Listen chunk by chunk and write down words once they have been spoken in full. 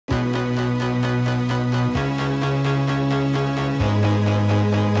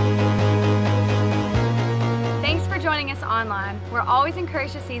time. We're always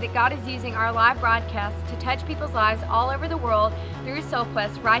encouraged to see that God is using our live broadcasts to touch people's lives all over the world through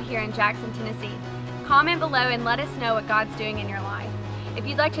SoulQuest right here in Jackson, Tennessee. Comment below and let us know what God's doing in your life. If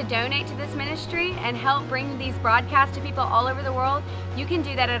you'd like to donate to this ministry and help bring these broadcasts to people all over the world, you can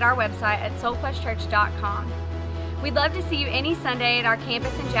do that at our website at soulquestchurch.com. We'd love to see you any Sunday at our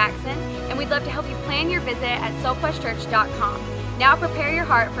campus in Jackson, and we'd love to help you plan your visit at soulquestchurch.com. Now prepare your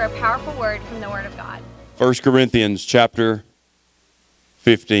heart for a powerful word from the Word of God. 1 Corinthians chapter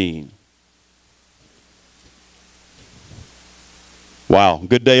 15. Wow,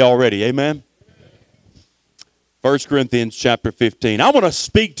 good day already, amen? 1 Corinthians chapter 15. I want to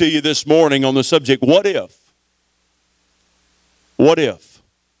speak to you this morning on the subject, what if? What if?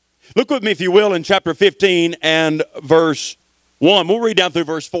 Look with me, if you will, in chapter 15 and verse 1. We'll read down through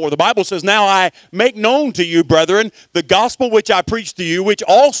verse 4. The Bible says, "Now I make known to you, brethren, the gospel which I preached to you, which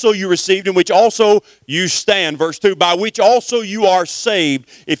also you received, and which also you stand." Verse 2, "By which also you are saved,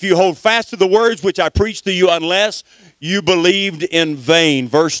 if you hold fast to the words which I preached to you, unless you believed in vain."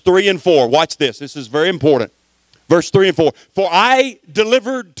 Verse 3 and 4. Watch this. This is very important. Verse 3 and 4. "For I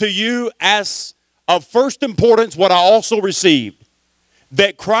delivered to you as of first importance what I also received,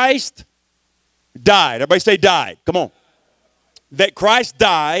 that Christ died." Everybody say died. Come on. "That Christ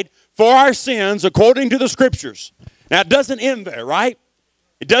died for our sins according to the Scriptures." Now, it doesn't end there, right?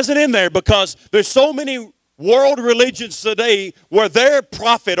 It doesn't end there, because there's so many world religions today where their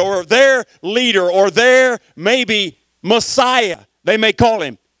prophet or their leader or their maybe Messiah, they may call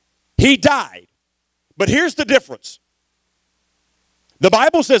him, he died. But here's the difference. The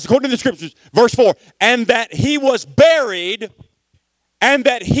Bible says, according to the Scriptures, verse 4, "And that he was buried, and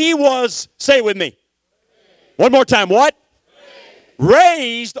that he was," say it with me. One more time, what?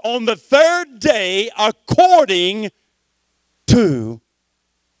 "Raised on the third day according to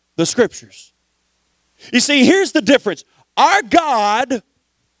the Scriptures." You see, here's the difference. Our God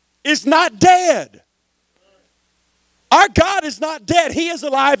is not dead. Our God is not dead. He is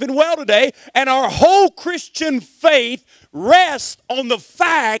alive and well today, and our whole Christian faith rests on the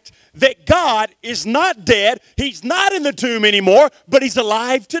fact that God is not dead. He's not in the tomb anymore, but he's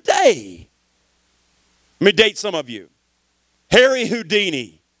alive today. Let me date some of you. Harry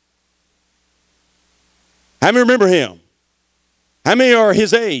Houdini. How many remember him? How many are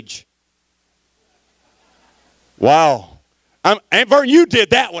his age? Wow. Aunt Vern, you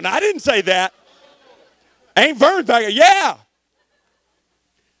did that one. I didn't say that. Aunt Vern's back. Yeah.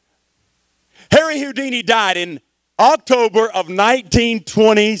 Harry Houdini died in October of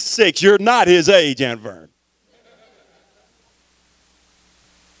 1926. You're not his age, Aunt Vern.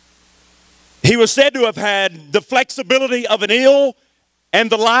 He was said to have had the flexibility of an eel and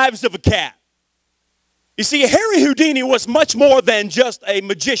the lives of a cat. You see, Harry Houdini was much more than just a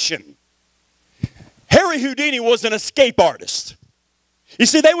magician. Harry Houdini was an escape artist. You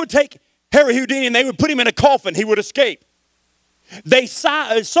see, they would take Harry Houdini and they would put him in a coffin. He would escape. They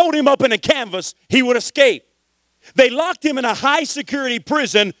sewed him up in a canvas. He would escape. They locked him in a high-security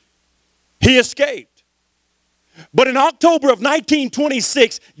prison. He escaped. But in October of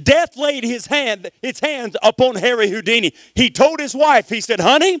 1926, death laid its hands upon Harry Houdini. He told his wife, he said,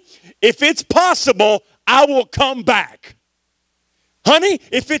 "Honey, if it's possible, I will come back. Honey,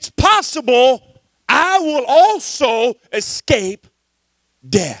 if it's possible, I will also escape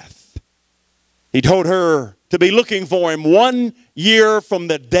death." He told her to be looking for him 1 year from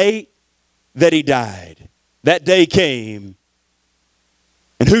the date that he died. That day came,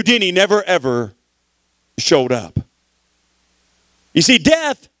 and Houdini never ever showed up. You see,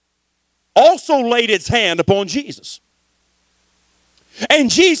 death also laid its hand upon Jesus. And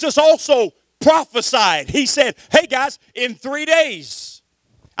Jesus also prophesied. He said, "Hey guys, in 3 days,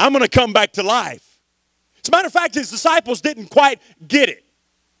 I'm going to come back to life." As a matter of fact, his disciples didn't quite get it.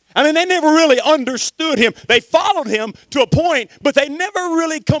 I mean, they never really understood him. They followed him to a point, but they never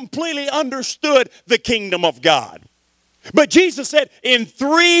really completely understood the kingdom of God. But Jesus said, "In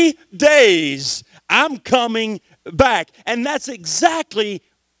 3 days, I'm coming back." And that's exactly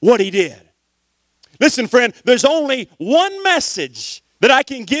what he did. Listen, friend, there's only one message that I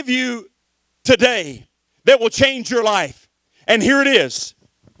can give you today that will change your life. And here it is.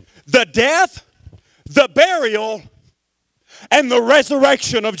 The death, the burial, and the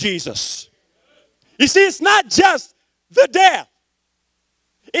resurrection of Jesus. You see, it's not just the death.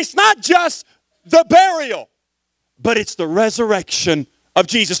 It's not just the burial, but it's the resurrection of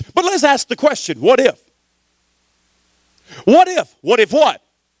Jesus. But let's ask the question, what if? What if? What if what?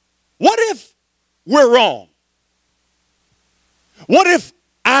 What if we're wrong? What if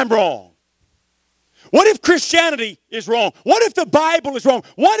I'm wrong? What if Christianity is wrong? What if the Bible is wrong?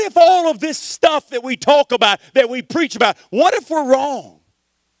 What if all of this stuff that we talk about, that we preach about, what if we're wrong?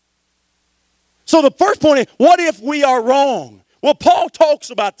 So the first point is, what if we are wrong? Well, Paul talks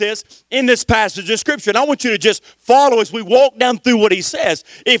about this in this passage of Scripture, and I want you to just follow as we walk down through what he says.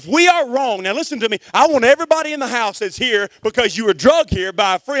 If we are wrong, now listen to me, I want everybody in the house that's here because you were drugged here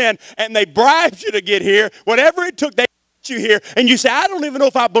by a friend and they bribed you to get here. Whatever it took, they got you here, and you say, I don't even know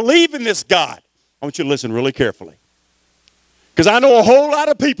if I believe in this God. I want you to listen really carefully. Because I know a whole lot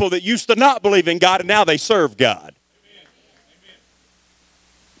of people that used to not believe in God and now they serve God. Amen.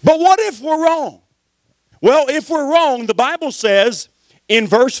 But what if we're wrong? Well, if we're wrong, the Bible says in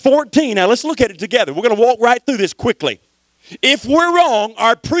verse 14, now let's look at it together. We're going to walk right through this quickly. If we're wrong,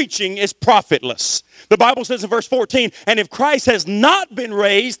 our preaching is profitless. The Bible says in verse 14, and if Christ has not been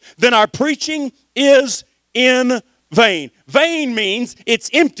raised, then our preaching is in vain. Vain means it's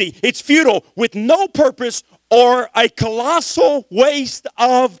empty, it's futile, with no purpose or a colossal waste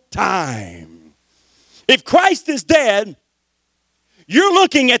of time. If Christ is dead, you're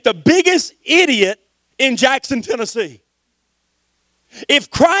looking at the biggest idiot in Jackson, Tennessee. If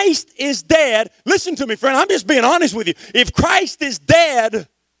Christ is dead, listen to me, friend, I'm just being honest with you. If Christ is dead,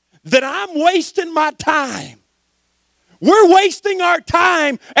 then I'm wasting my time. We're wasting our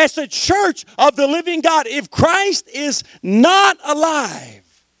time as a church of the living God if Christ is not alive.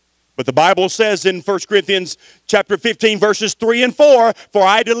 But the Bible says in 1 Corinthians chapter 15, verses 3 and 4, for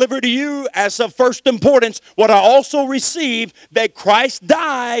I deliver to you as of first importance what I also received, that Christ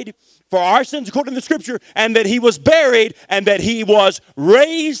died for our sins according to the Scripture, and that he was buried, and that he was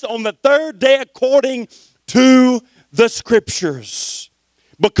raised on the third day according to the Scriptures.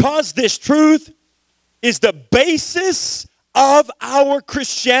 Because this truth is the basis of our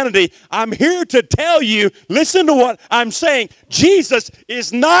Christianity, I'm here to tell you, listen to what I'm saying. Jesus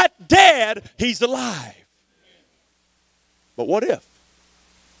is not dead, he's alive. But what if?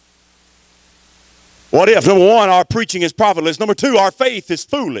 What if? Number one, our preaching is profitless. Number two, our faith is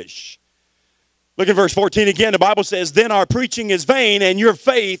foolish. Look at verse 14 again. The Bible says, then our preaching is vain, and your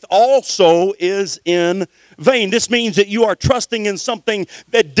faith also is in vain. This means that you are trusting in something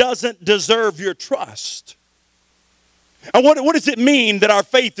that doesn't deserve your trust. And what does it mean that our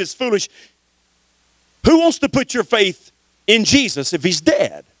faith is foolish? Who wants to put your faith in Jesus if he's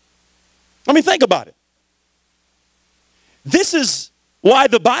dead? I mean, think about it. This is why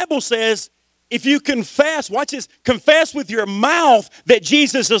the Bible says, if you confess, watch this, confess with your mouth that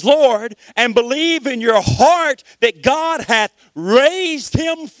Jesus is Lord and believe in your heart that God hath raised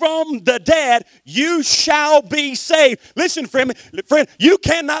him from the dead, you shall be saved. Listen, friend, you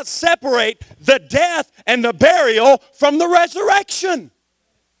cannot separate the death and the burial from the resurrection.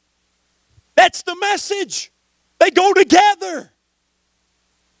 That's the message. They go together.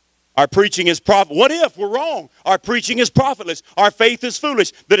 Our preaching is profitless. What if we're wrong? Our preaching is profitless. Our faith is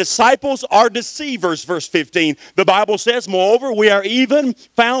foolish. The disciples are deceivers, verse 15. The Bible says, moreover, we are even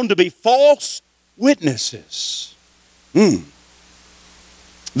found to be false witnesses. The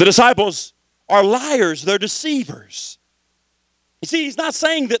disciples are liars. They're deceivers. You see, he's not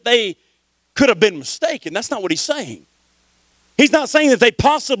saying that they could have been mistaken. That's not what he's saying. He's not saying that they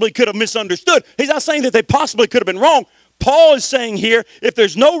possibly could have misunderstood. He's not saying that they possibly could have been wrong. Paul is saying here, if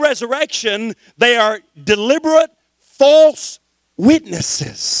there's no resurrection, they are deliberate false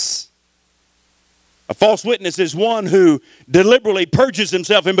witnesses. A false witness is one who deliberately perjures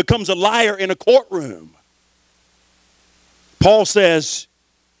himself and becomes a liar in a courtroom. Paul says,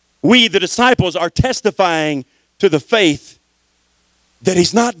 we, the disciples, are testifying to the faith that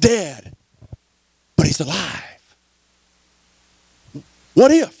he's not dead, but he's alive. What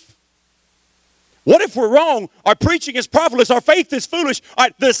if? What if we're wrong? Our preaching is profitless. Our faith is foolish.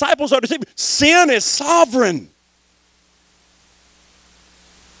 The disciples are deceived. Sin is sovereign.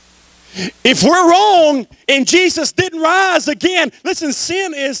 If we're wrong and Jesus didn't rise again, listen,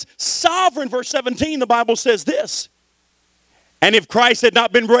 sin is sovereign. Verse 17, the Bible says this. And if Christ had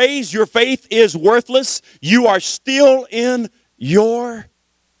not been raised, your faith is worthless. You are still in your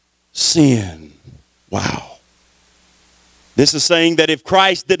sin. Wow. This is saying that if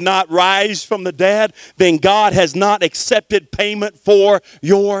Christ did not rise from the dead, then God has not accepted payment for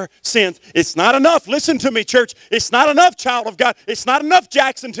your sins. It's not enough. Listen to me, church. It's not enough, child of God. It's not enough,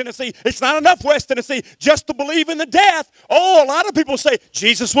 Jackson, Tennessee. It's not enough, West Tennessee, just to believe in the death. Oh, a lot of people say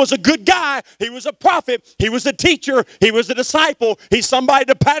Jesus was a good guy. He was a prophet. He was a teacher. He was a disciple. He's somebody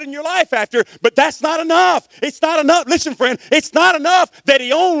to pattern your life after. But that's not enough. It's not enough. Listen, friend, it's not enough that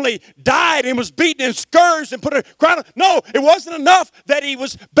he only died and was beaten and scourged and put a crown on. No, it wasn't enough that he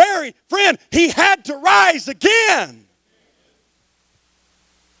was buried. Friend, he had to rise again.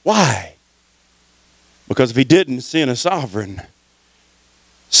 Why? Because if he didn't, sin is sovereign.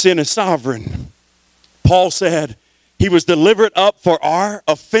 Sin is sovereign. Paul said he was delivered up for our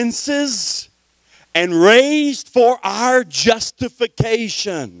offenses and raised for our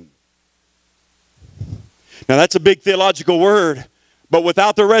justification. Now that's a big theological word, but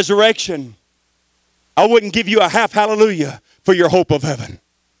without the resurrection, I wouldn't give you a half hallelujah for your hope of heaven.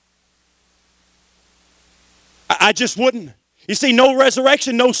 I just wouldn't. You see, no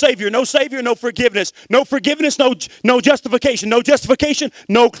resurrection, no Savior, no Savior, no forgiveness. No forgiveness, no justification. No justification,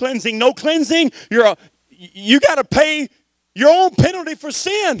 no cleansing. No cleansing, you got to pay your own penalty for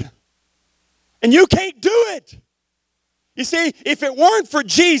sin. And you can't do it. You see, if it weren't for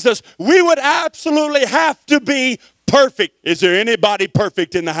Jesus, we would absolutely have to be perfect. Is there anybody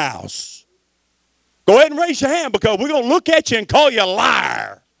perfect in the house? Go ahead and raise your hand, because we're going to look at you and call you a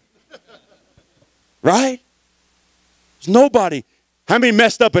liar. Right? There's nobody. How many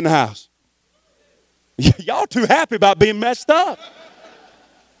messed up in the house? Y'all too happy about being messed up.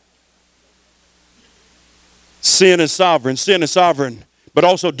 Sin is sovereign. Sin is sovereign. But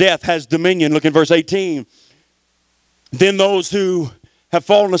also death has dominion. Look in verse 18. Then those who have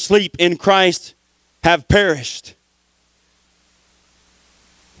fallen asleep in Christ have perished.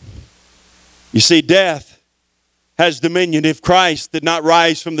 You see, death has dominion. If Christ did not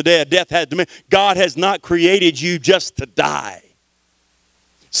rise from the dead, death has dominion. God has not created you just to die.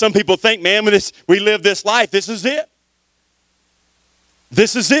 Some people think, man, when we live this life, this is it.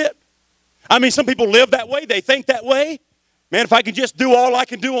 This is it. I mean, some people live that way. They think that way. Man, if I can just do all I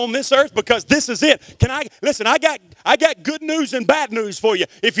can do on this earth, because this is it. Listen, I got good news and bad news for you.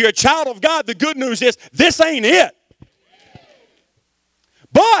 If you're a child of God, the good news is this ain't it.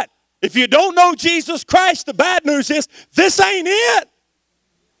 But if you don't know Jesus Christ, the bad news is this ain't it.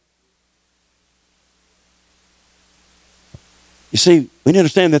 You see, we need to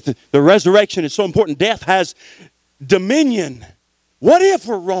understand that the resurrection is so important. Death has dominion. What if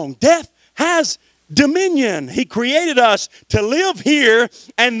we're wrong? Death has dominion. He created us to live here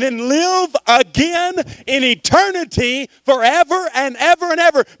and then live again in eternity forever and ever and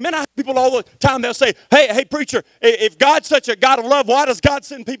ever. Man, I have people all the time, they'll say, hey, preacher, if God's such a God of love, why does God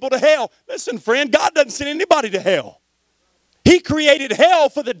send people to hell? Listen, friend, God doesn't send anybody to hell. He created hell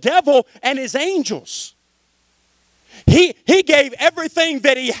for the devil and his angels. He gave everything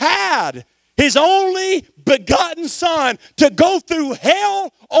that he had, his only begotten son, to go through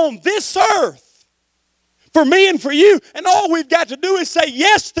hell on this earth for me and for you. And all we've got to do is say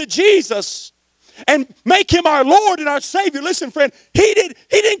yes to Jesus and make him our Lord and our Savior. Listen, friend, he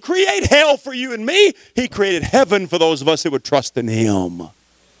didn't create hell for you and me. He created heaven for those of us who would trust in him.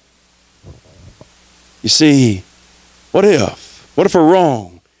 You see, what if we're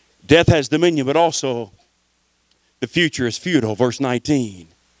wrong? Death has dominion, but also the future is futile. Verse 19.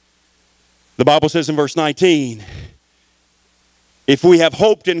 The Bible says in verse 19, if we have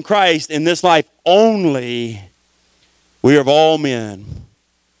hoped in Christ in this life only, we are of all men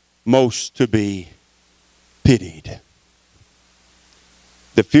most to be pitied.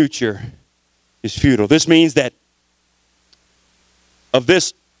 The future is futile. This means that of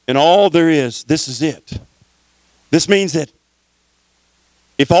this and all there is, this is it. This means that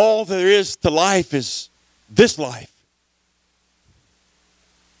if all there is to life is this life,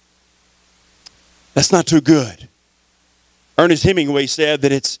 that's not too good. Ernest Hemingway said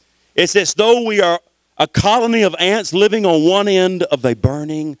that it's as though we are a colony of ants living on one end of a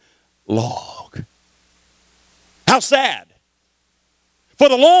burning log. How sad. For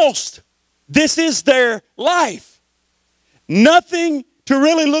the lost, this is their life. Nothing to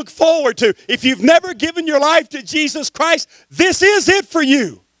really look forward to. If you've never given your life to Jesus Christ, this is it for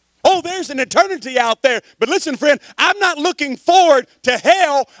you. Oh, there's an eternity out there. But listen, friend, I'm not looking forward to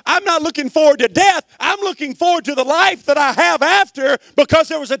hell. I'm not looking forward to death. I'm looking forward to the life that I have after, because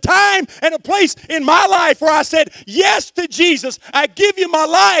there was a time and a place in my life where I said yes to Jesus. I give you my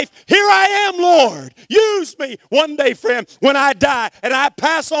life. Here I am, Lord. Use me. One day, friend, when I die and I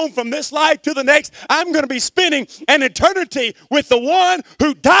pass on from this life to the next, I'm going to be spending an eternity with the one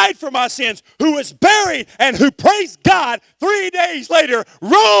who died for my sins, who was buried, and who, praise God, 3 days later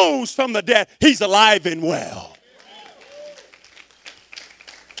rose from the dead. He's alive and well.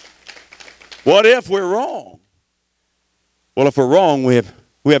 What if we're wrong? Well, if we're wrong, we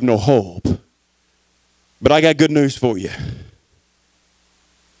have no hope. But I got good news for you.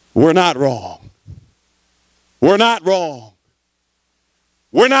 We're not wrong. We're not wrong.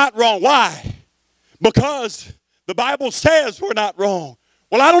 We're not wrong. Why? Because the Bible says we're not wrong.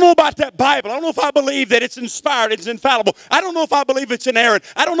 Well, I don't know about that Bible. I don't know if I believe that it's inspired, it's infallible. I don't know if I believe it's inerrant.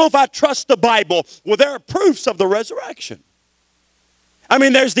 I don't know if I trust the Bible. Well, there are proofs of the resurrection. I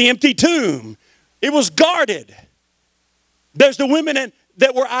mean, there's the empty tomb. It was guarded. There's the women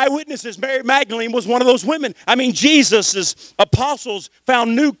that were eyewitnesses. Mary Magdalene was one of those women. I mean, Jesus' apostles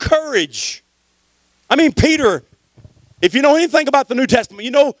found new courage. I mean, Peter, if you know anything about the New Testament,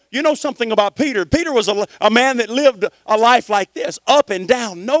 you know something about Peter. Peter was a man that lived a life like this, up and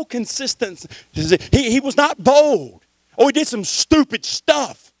down, no consistency. He was not bold. Oh, he did some stupid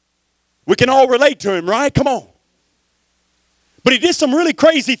stuff. We can all relate to him, right? Come on. But he did some really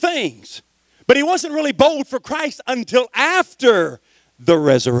crazy things. But he wasn't really bold for Christ until after the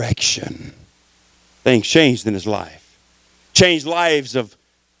resurrection. Things changed in his life. Changed lives of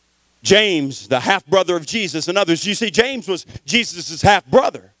James, the half-brother of Jesus, and others. You see, James was Jesus'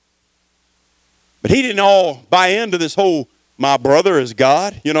 half-brother. But he didn't all buy into this whole, my brother is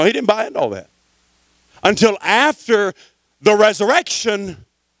God. You know, he didn't buy into all that. Until after the resurrection,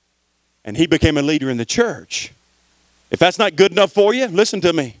 and he became a leader in the church. If that's not good enough for you, listen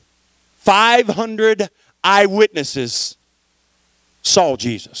to me. 500 eyewitnesses saw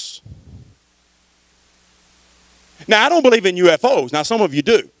Jesus. Now, I don't believe in UFOs. Now, some of you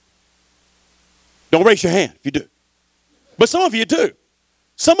do. Don't raise your hand if you do. But some of you do.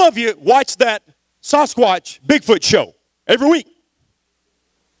 Some of you watch that Sasquatch Bigfoot show every week.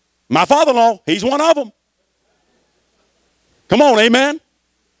 My father-in-law, he's one of them. Come on, amen?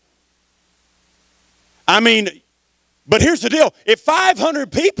 I mean, but here's the deal. If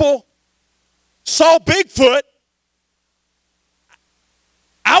 500 people saw Bigfoot,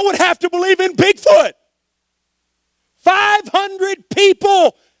 I would have to believe in Bigfoot. 500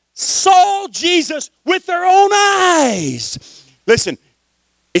 people saw Jesus with their own eyes. Listen,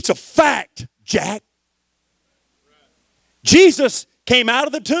 it's a fact, Jack. Jesus came out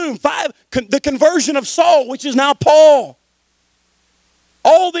of the tomb. The conversion of Saul, which is now Paul.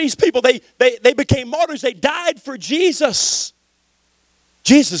 All these people, they became martyrs. They died for Jesus.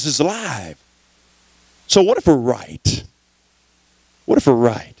 Jesus is alive. So what if we're right? What if we're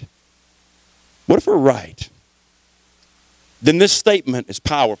right? What if we're right? Then this statement is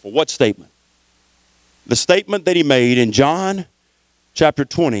powerful. What statement? The statement that he made in John chapter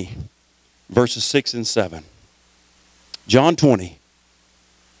 20, verses 6 and 7. John 20,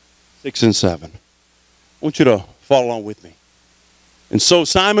 6 and 7. I want you to follow along with me. And so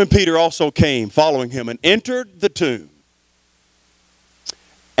Simon Peter also came following him and entered the tomb.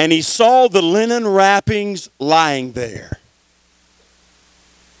 And he saw the linen wrappings lying there.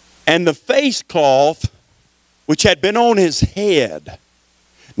 And the face cloth which had been on his head,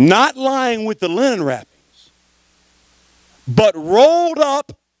 not lying with the linen wrappings, but rolled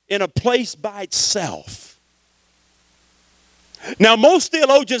up in a place by itself. Now, most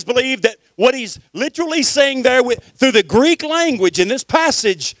theologians believe that what he's literally saying there through the Greek language in this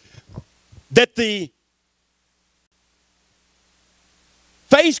passage, that the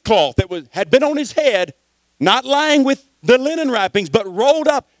face cloth that had been on his head, not lying with the linen wrappings, but rolled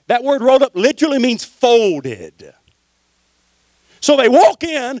up. That word rolled up literally means folded. So they walk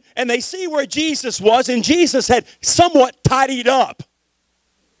in and they see where Jesus was, and Jesus had somewhat tidied up.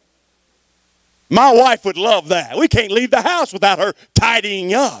 My wife would love that. We can't leave the house without her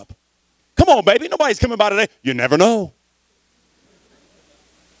tidying up. Come on, baby. Nobody's coming by today. You never know.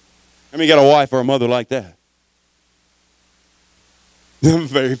 I mean, you got a wife or a mother like that?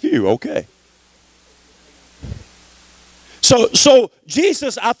 Very few. Okay. So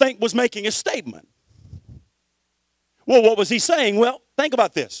Jesus, I think, was making a statement. Well, what was he saying? Well, think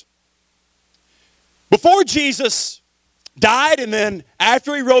about this. Before Jesus died and then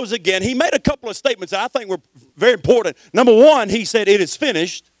after he rose again, he made a couple of statements that I think were very important. Number one, he said, it is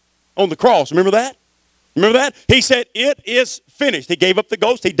finished on the cross. Remember that? Remember that? He said, it is finished. He gave up the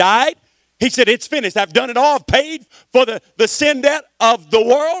ghost. He died. He said, it's finished. I've done it all. I've paid for the sin debt of the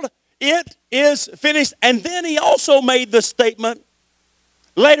world. It is finished. And then he also made the statement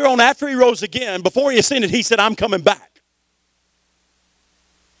later on after he rose again, before he ascended, he said, I'm coming back.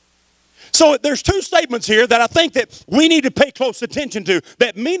 So there's two statements here that I think that we need to pay close attention to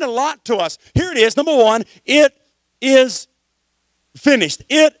that mean a lot to us. Here it is. Number one, it is finished.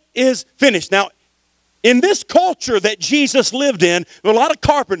 It is finished. Now, in this culture that Jesus lived in, there were a lot of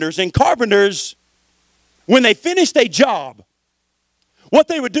carpenters, and carpenters, when they finished a job, what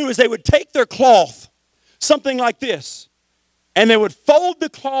they would do is they would take their cloth, something like this, and they would fold the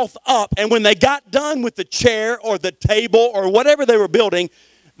cloth up, and when they got done with the chair or the table or whatever they were building,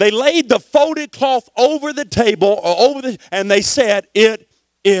 they laid the folded cloth over the table or and they said, it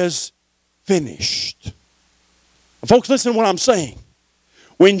is finished. Folks, listen to what I'm saying.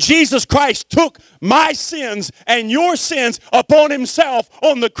 When Jesus Christ took my sins and your sins upon himself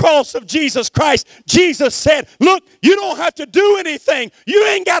on the cross of Jesus Christ, Jesus said, look, you don't have to do anything. You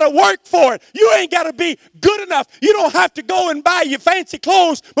ain't got to work for it. You ain't got to be good enough. You don't have to go and buy your fancy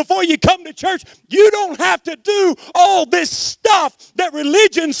clothes before you come to church. You don't have to do all this stuff that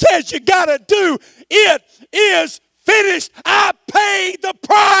religion says you got to do. It is finished. I paid the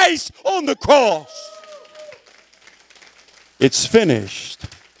price on the cross. It's finished.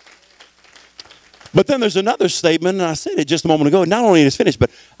 But then there's another statement, and I said it just a moment ago. Not only is it finished, but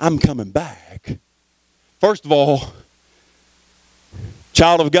I'm coming back. First of all,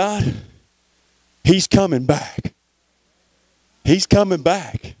 child of God, he's coming back. He's coming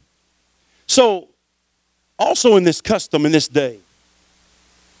back. So, also in this custom, in this day,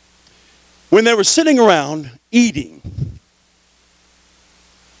 when they were sitting around eating,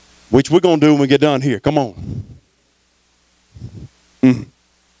 which we're going to do when we get done here. Come on.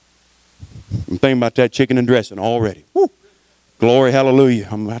 I'm thinking about that chicken and dressing already. Woo. Glory, hallelujah.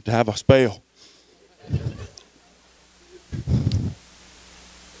 I'm about to have a spell.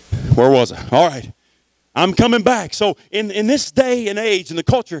 Where was I? All right. I'm coming back. So in this day and age, in the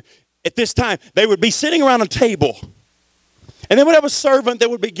culture, at this time, they would be sitting around a table. And they would have a servant that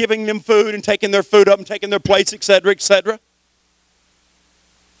would be giving them food and taking their food up and taking their plates, etc., etc.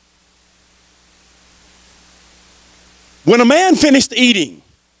 When a man finished eating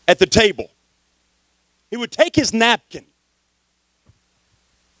at the table, he would take his napkin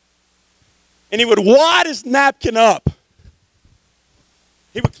and he would wad his napkin up.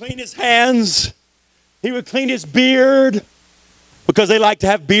 He would clean his hands. He would clean his beard because they like to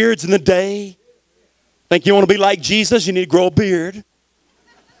have beards in the day. Think you want to be like Jesus? You need to grow a beard.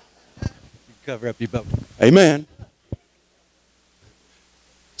 You cover up your butt. Amen.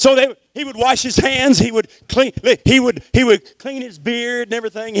 So he would wash his hands. He would clean his beard and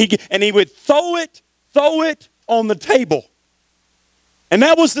everything. And he would throw it on the table. And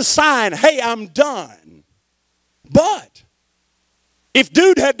that was the sign, hey, I'm done. But if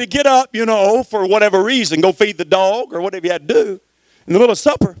dude had to get up, for whatever reason, go feed the dog or whatever he had to do in the middle of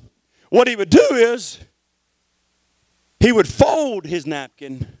supper, what he would do is he would fold his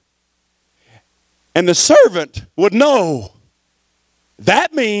napkin and the servant would know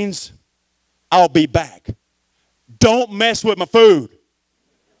that means I'll be back. Don't mess with my food.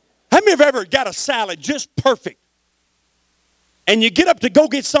 How many have ever got a salad just perfect? And you get up to go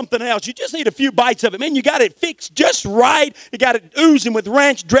get something else. You just need a few bites of it. Man, you got it fixed just right. You got it oozing with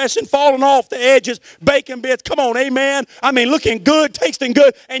ranch dressing, falling off the edges, bacon bits. Come on, amen. I mean, looking good, tasting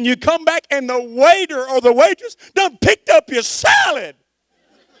good. And you come back and the waiter or the waitress done picked up your salad.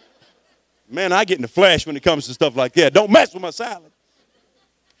 Man, I get in the flesh when it comes to stuff like that. Don't mess with my salad.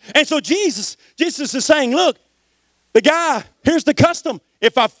 And so Jesus is saying, look, the guy, here's the custom.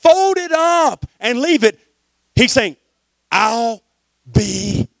 If I fold it up and leave it, he's saying, I'll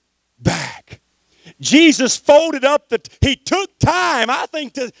be back. Jesus folded up he took time, I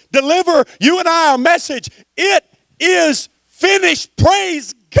think, to deliver you and I a message. It is finished.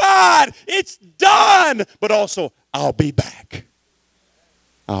 Praise God. It's done. But also, I'll be back.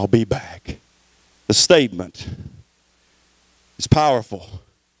 I'll be back. The statement is powerful.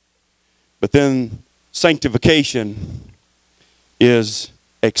 But then sanctification is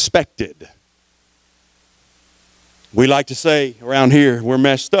expected. We like to say around here, we're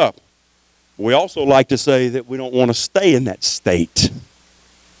messed up. We also like to say that we don't want to stay in that state.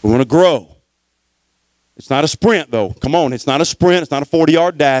 We want to grow. It's not a sprint, though. Come on, it's not a sprint. It's not a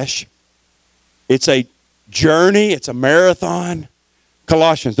 40-yard dash. It's a journey. It's a marathon.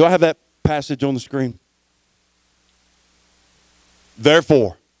 Colossians. Do I have that passage on the screen?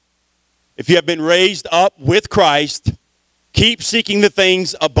 Therefore, if you have been raised up with Christ, keep seeking the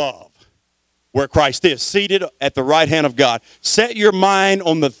things above, where Christ is, seated at the right hand of God. Set your mind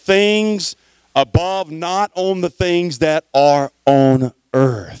on the things above, not on the things that are on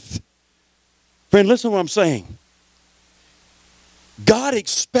earth. Friend, listen to what I'm saying. God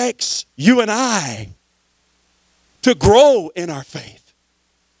expects you and I to grow in our faith,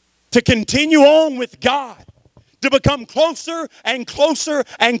 to continue on with God, to become closer and closer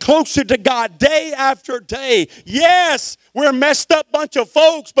and closer to God day after day. Yes, we're a messed up bunch of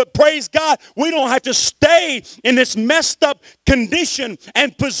folks, but praise God, we don't have to stay in this messed up condition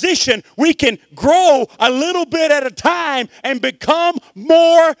and position. We can grow a little bit at a time and become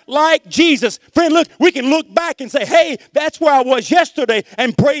more like Jesus. Friend, look, we can look back and say, hey, that's where I was yesterday,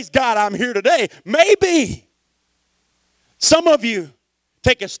 and praise God, I'm here today. Maybe some of you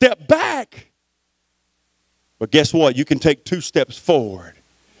take a step back. But guess what? You can take 2 steps forward.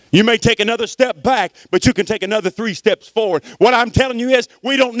 You may take another step back, but you can take another 3 steps forward. What I'm telling you is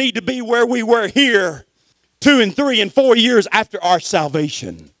we don't need to be where we were here 2 and 3 and 4 years after our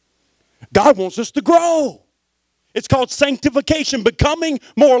salvation. God wants us to grow. It's called sanctification, becoming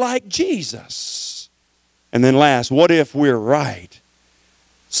more like Jesus. And then last, what if we're right?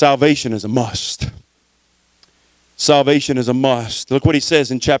 Salvation is a must. Salvation is a must. Look what he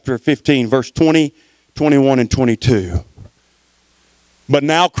says in chapter 15, verse 20, 21, and 22. But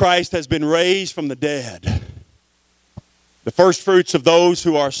now Christ has been raised from the dead, the first fruits of those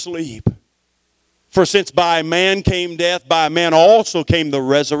who are asleep. For since by man came death, by man also came the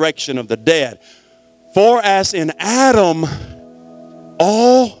resurrection of the dead. For as in Adam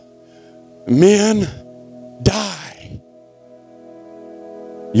all men die.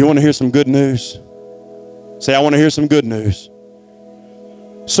 You want to hear some good news? Say, I want to hear some good news.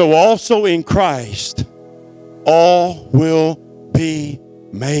 So also in Christ all will be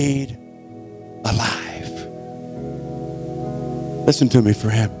made alive. Listen to me,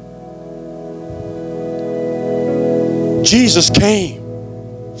 friend. Jesus came.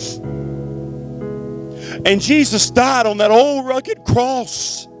 And Jesus died on that old rugged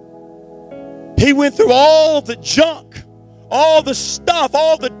cross. He went through all the junk, all the stuff,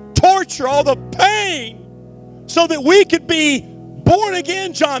 all the torture, all the pain, so that we could be born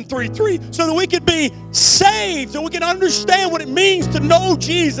again, John 3:3, so that we could be saved, so we can understand what it means to know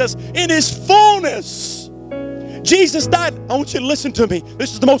Jesus in his fullness. Jesus died. I want you to listen to me.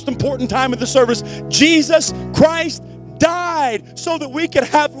 This is the most important time of the service. Jesus Christ died so that we could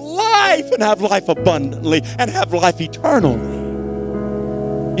have life and have life abundantly and have life eternally.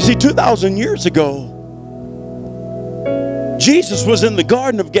 You see, 2,000 years ago, Jesus was in the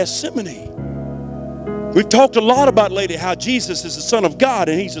Garden of Gethsemane. We've talked a lot about lately how Jesus is the Son of God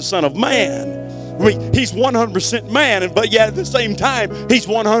and he's the Son of Man. He's 100% man, but yet at the same time, he's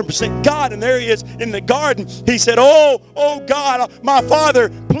 100% God. And there he is in the garden. He said, oh God, my Father,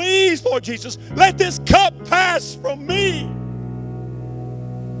 please, Lord Jesus, let this cup pass from me.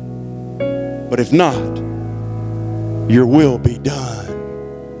 But if not, your will be done.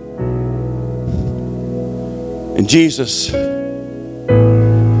 And Jesus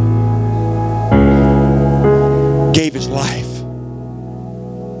gave his life.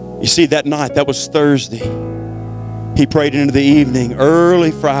 You see, that night, that was Thursday. He prayed into the evening, early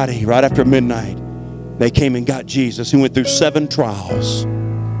Friday, right after midnight. They came and got Jesus. He went through 7 trials.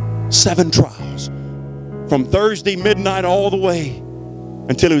 7 trials. From Thursday midnight all the way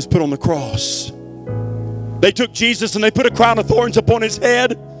until he was put on the cross. They took Jesus and they put a crown of thorns upon his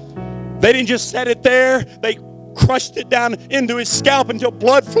head. They didn't just set it there. They crushed it down into his scalp until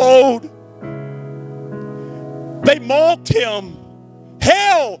blood flowed. They mocked him.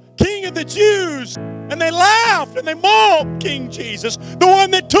 Hail, King of the Jews. And they laughed and they mocked King Jesus, the one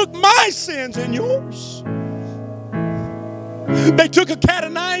that took my sins and yours. They took a cat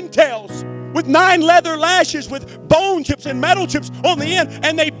of 9 tails with 9 leather lashes with bone chips and metal chips on the end,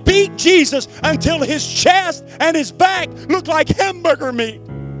 and they beat Jesus until his chest and his back looked like hamburger meat.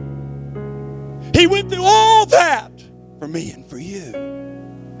 He went through all that for me and for you.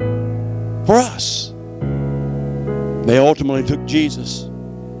 For us. They ultimately took Jesus.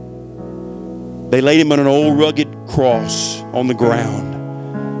 They laid him on an old rugged cross on the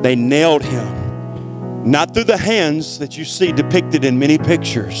ground. They nailed him, not through the hands that you see depicted in many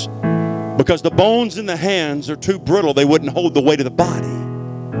pictures, because the bones in the hands are too brittle. They wouldn't hold the weight of the body.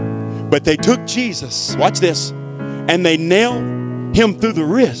 But they took Jesus, watch this, and they nailed him through the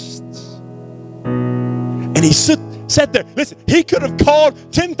wrists. And he sat there. Listen, he could have called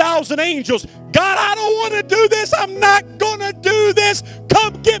 10,000 angels. God, I don't want to do this. I'm not going to do this.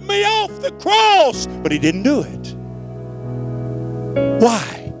 Come get me off the cross. But he didn't do it.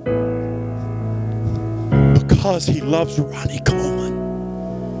 Why? Because he loves Ronnie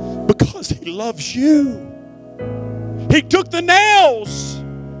Coleman. Because he loves you. He took the nails.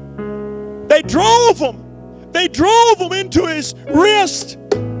 They drove them. They drove them into his wrist.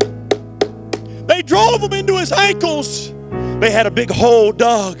 They drove them into his ankles. They had a big hole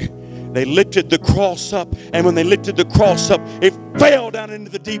dug. They lifted the cross up. And when they lifted the cross up, it fell down into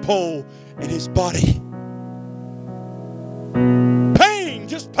the deep hole in his body. Pain,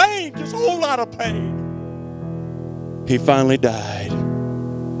 just a whole lot of pain. He finally died.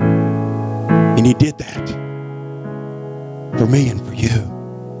 And he did that for me and for you.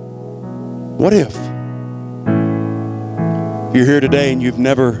 What if you're here today and you've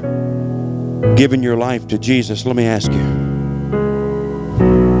never given your life to Jesus? Let me ask you,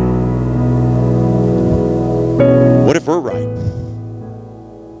 what if we're right?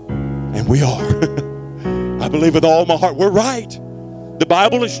 And we are. I believe with all my heart we're right. The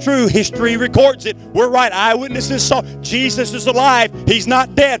Bible is true. History records it. We're right. Eyewitnesses saw Jesus is alive. He's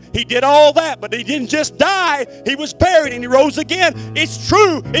not dead. He did all that, but he didn't just die. He was buried and he rose again. It's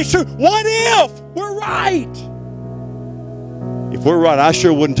true. It's true. What if we're right? If we're right, I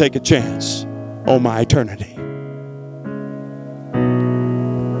sure wouldn't take a chance on my eternity.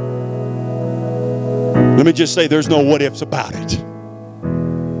 Let me just say there's no what ifs about it.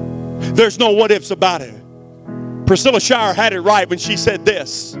 There's no what ifs about it. Priscilla Shire had it right when she said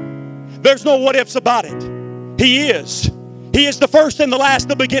this. There's no what ifs about it. He is. He is the first and the last,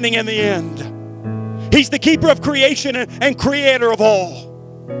 the beginning and the end. He's the keeper of creation and creator of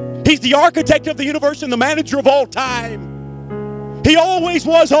all. He's the architect of the universe and the manager of all time. He always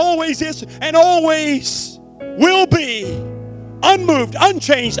was, always is, and always will be. Unmoved,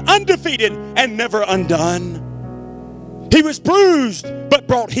 unchanged, undefeated, and never undone. He was bruised, but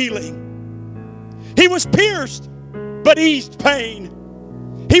brought healing. He was pierced, but eased pain.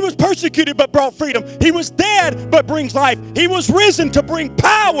 He was persecuted, but brought freedom. He was dead, but brings life. He was risen to bring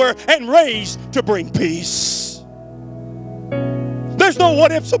power and raised to bring peace. There's no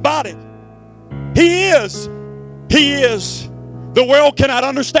what ifs about it. He is. He is. The world cannot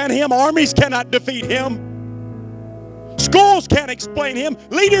understand him. Armies cannot defeat him. Schools can't explain him.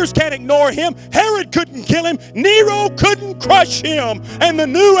 Leaders can't ignore him. Herod couldn't kill him. Nero couldn't crush him. And the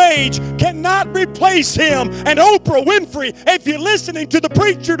new age cannot replace him. And Oprah Winfrey, if you're listening to the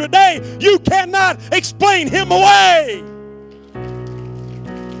preacher today, you cannot explain him away.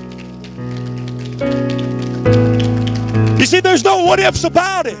 You see, there's no what ifs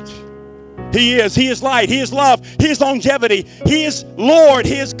about it. He is. He is light. He is love. He is longevity. He is Lord.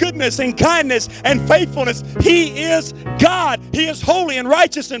 He is goodness and kindness and faithfulness. He is God. He is holy and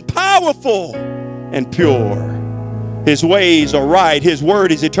righteous and powerful and pure. His ways are right. His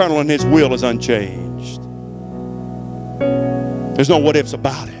word is eternal and his will is unchanged. There's no what ifs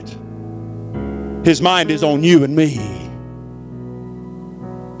about it. His mind is on you and me.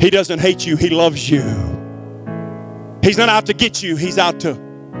 He doesn't hate you. He loves you. He's not out to get you. He's out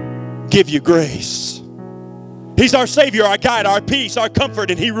to give you grace. He's our Savior, our guide, our peace, our comfort,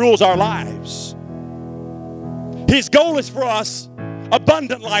 and he rules our lives. His goal is for us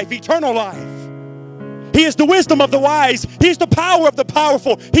abundant life, eternal life. He is the wisdom of the wise. He's the power of the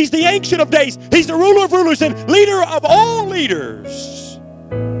powerful. He's the ancient of days. He's the ruler of rulers and leader of all leaders.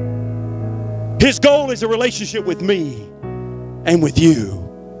 His goal is a relationship with me and with you.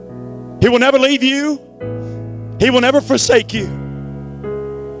 He will never leave you. He will never forsake you.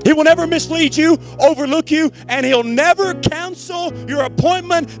 He will never mislead you, overlook you, and he'll never cancel your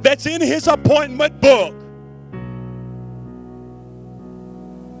appointment that's in his appointment book.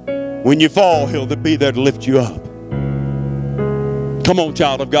 When you fall, he'll be there to lift you up. Come on,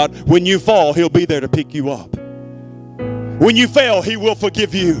 child of God. When you fall, he'll be there to pick you up. When you fail, he will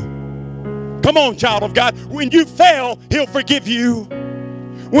forgive you. Come on, child of God. When you fail, he'll forgive you.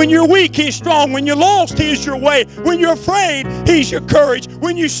 When you're weak, he's strong. When you're lost, he's your way. When you're afraid, he's your courage.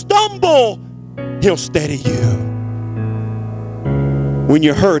 When you stumble, he'll steady you. When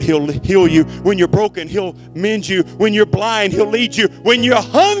you're hurt, he'll heal you. When you're broken, he'll mend you. When you're blind, he'll lead you. When you're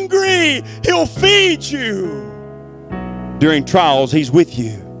hungry, he'll feed you. During trials, he's with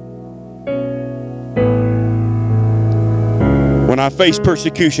you. When I face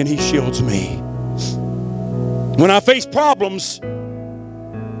persecution, he shields me. When I face problems,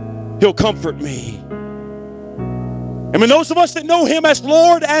 he'll comfort me. And when those of us that know him as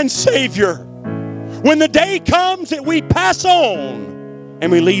Lord and Savior, when the day comes that we pass on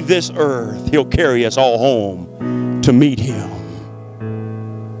and we leave this earth, he'll carry us all home to meet him.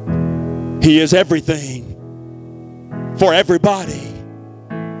 He is everything for everybody,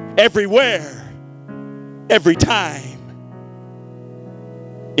 everywhere, every time,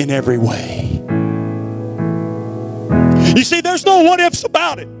 in every way. You see, there's no what ifs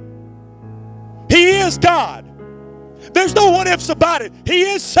about it. He is God. There's no what ifs about it. He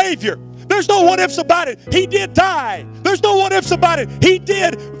is Savior. There's no what ifs about it. He did die. There's no what ifs about it. They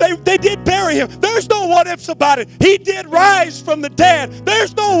did bury him. There's no what ifs about it. He did rise from the dead.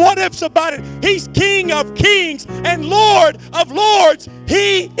 There's no what ifs about it. He's King of kings and Lord of lords.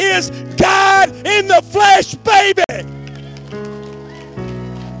 He is God in the flesh, baby.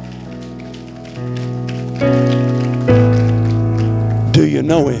 Do you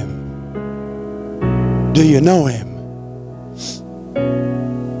know him? Do you know him?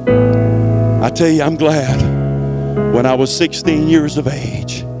 I tell you, I'm glad when I was 16 years of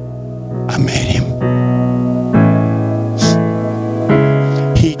age, I met him.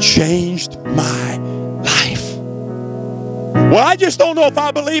 He changed my life. Well, I just don't know if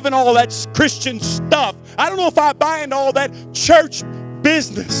I believe in all that Christian stuff. I don't know if I buy into all that church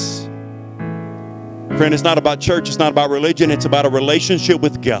business. Friend, it's not about church. It's not about religion. It's about a relationship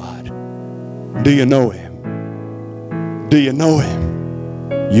with God. Do you know Him? Do you know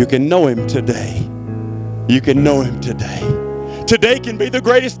Him? You can know Him today. You can know Him today. Today can be the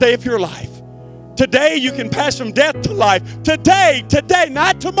greatest day of your life. Today you can pass from death to life. Today,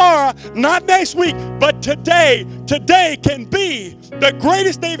 not tomorrow, not next week, but today can be the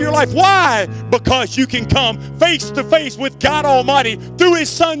greatest day of your life. Why? Because you can come face to face with God Almighty through His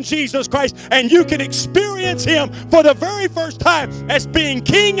Son Jesus Christ, and you can experience Him for the very first time as being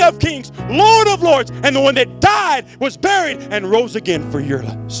King of Kings, Lord of Lords, and the one that died, was buried, and rose again for your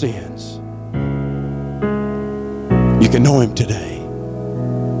sins. You can know Him today.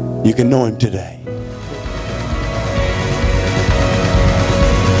 You can know Him today.